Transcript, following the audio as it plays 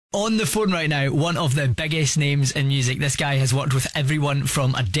On the phone right now, one of the biggest names in music. This guy has worked with everyone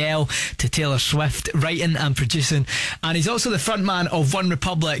from Adele to Taylor Swift, writing and producing, and he's also the frontman of One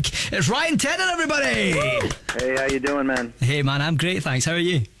Republic. It's Ryan Tedder, everybody! Hey, how you doing, man? Hey, man, I'm great, thanks. How are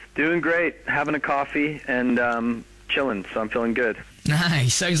you? Doing great. Having a coffee and chilling, so I'm feeling good.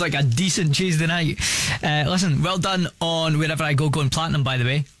 Nice. Sounds like a decent Tuesday night. Listen, well done on Wherever I Go going platinum, by the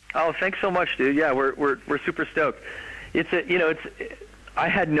way. Oh, thanks so much, dude. Yeah, we're super stoked. I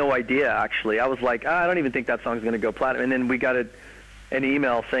had no idea, actually. I was like, I don't even think that song's going to go platinum. And then we got an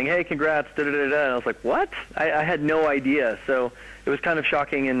email saying, hey, congrats, da-da-da-da. And I was like, what? I had no idea. So it was kind of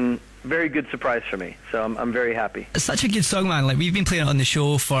shocking and very good surprise for me. So I'm very happy. It's such a good song, man. Like, we've been playing it on the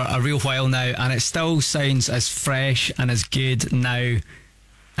show for a real while now, and it still sounds as fresh and as good now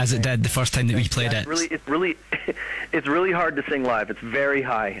as it did the first time that we played it. It's really hard to sing live. It's very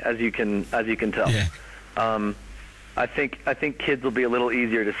high, as you can tell. Yeah. I think kids will be a little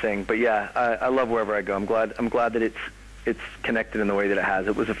easier to sing, but yeah, I love Wherever I Go. I'm glad that it's connected in the way that it has.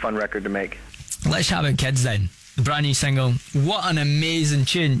 It was a fun record to make. Let's chat about Kids then. The brand new single. What an amazing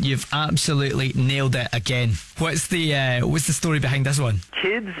tune! You've absolutely nailed it again. What's the story behind this one?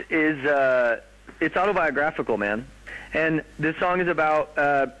 Kids is it's autobiographical, man, and this song is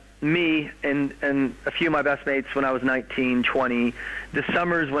about me and a few of my best mates when I was 19, 20. The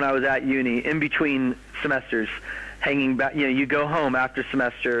summers when I was at uni, in between semesters. Hanging back, you go home after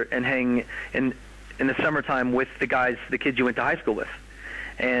semester and hang in the summertime with the kids you went to high school with,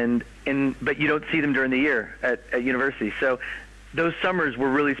 but you don't see them during the year at university. So those summers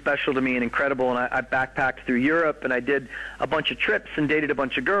were really special to me and incredible. And I backpacked through Europe and I did a bunch of trips and dated a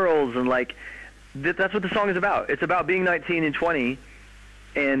bunch of girls, and that's what the song is about. It's about being 19 and 20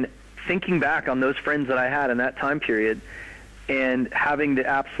 and thinking back on those friends that I had in that time period and having the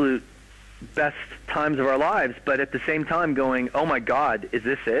absolute best times of our lives, but at the same time going, oh my God, is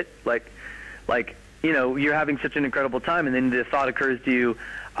this it? You're having such an incredible time, and then the thought occurs to you,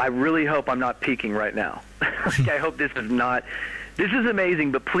 I really hope I'm not peaking right now. I hope this is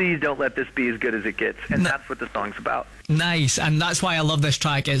amazing, but please don't let this be as good as it gets. And that's what the song's about. Nice, and that's why I love this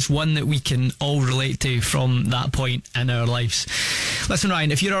track. It's one that we can all relate to from that point in our lives. Listen,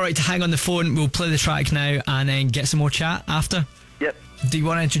 Ryan, if you're alright to hang on the phone, we'll play the track now and then get some more chat after. Yep. Do you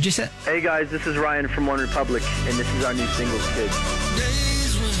want to introduce it? Hey guys, this is Ryan from One Republic, and this is our new single, Kids.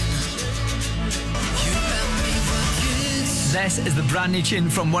 This is the brand new tune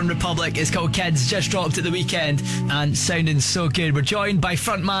from One Republic. It's called Kids, just dropped at the weekend and sounding so good. We're joined by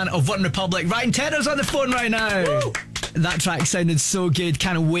frontman of One Republic, Ryan Tedder's on the phone right now. Woo! That track sounded so good.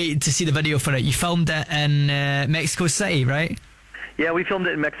 Can't wait to see the video for it. You filmed it in Mexico City, right? Yeah, we filmed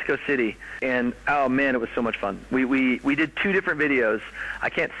it in Mexico City, and oh man, it was so much fun. We did two different videos. I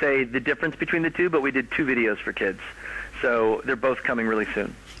can't say the difference between the two, but we did two videos for Kids. So they're both coming really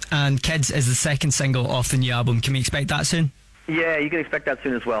soon. And Kids is the second single off the new album. Can we expect that soon? Yeah, you can expect that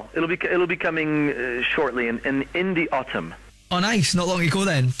soon as well. It'll be coming shortly in the autumn. Oh, nice. Not long ago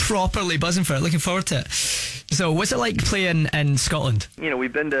then. Properly buzzing for it. Looking forward to it. So what's it like playing in Scotland?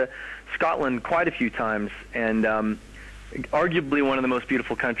 We've been to Scotland quite a few times, and arguably one of the most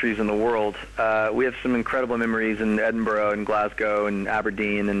beautiful countries in the world. We have some incredible memories in Edinburgh and Glasgow and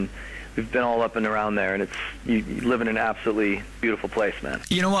Aberdeen, and we've been all up and around there, and you live in an absolutely beautiful place, man.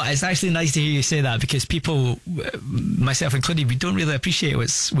 You know what? It's actually nice to hear you say that, because people, myself included, we don't really appreciate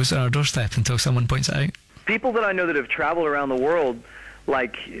what's on our doorstep until someone points it out. People that I know that have traveled around the world,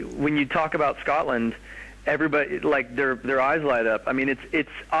 like when you talk about Scotland, everybody, like, their eyes light up. I mean, it's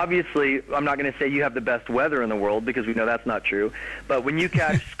obviously, I'm not going to say you have the best weather in the world, because we know that's not true, but when you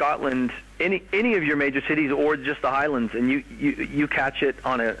catch Scotland, any of your major cities or just the Highlands, and you catch it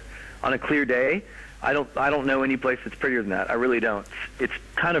on a clear day, I don't know any place that's prettier than that. I really don't. It's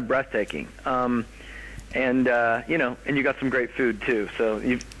kind of breathtaking. And you got some great food too. So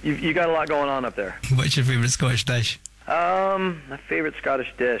you got a lot going on up there. What's your favorite Scottish dish? My favorite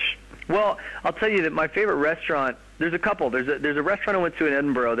Scottish dish. Well, I'll tell you that my favorite restaurant, there's a couple. There's a restaurant I went to in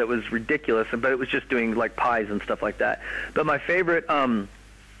Edinburgh that was ridiculous, but it was just doing like pies and stuff like that. But my favorite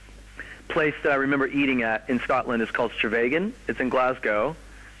place that I remember eating at in Scotland is called Stravagan. It's in Glasgow.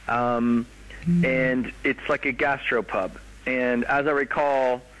 And it's like a gastropub. And as I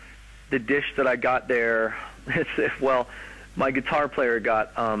recall, the dish that I got there, my guitar player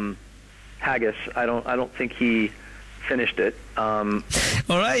got haggis. I don't think he finished it.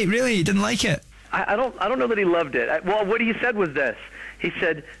 All right, really? You didn't like it? I don't know that he loved it. Well, what he said was this. He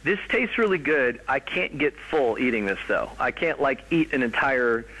said, "This tastes really good. I can't get full eating this, though. I can't eat an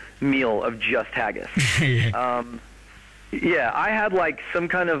entire meal of just haggis." Yeah. Yeah, I had some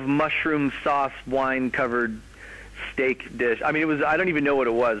kind of mushroom sauce, wine-covered steak dish. I mean, I don't even know what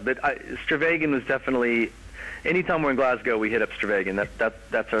it was, but Stravagan was definitely. Anytime we're in Glasgow, we hit up Stravagan.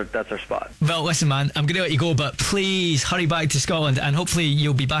 That's our spot. Well, listen, man, I'm going to let you go, but please hurry back to Scotland, and hopefully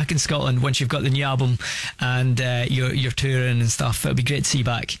you'll be back in Scotland once you've got the new album and you're touring and stuff. It'll be great to see you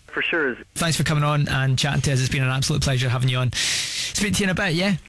back. For sure. Thanks for coming on and chatting to us. It's been an absolute pleasure having you on. Speak to you in a bit, yeah?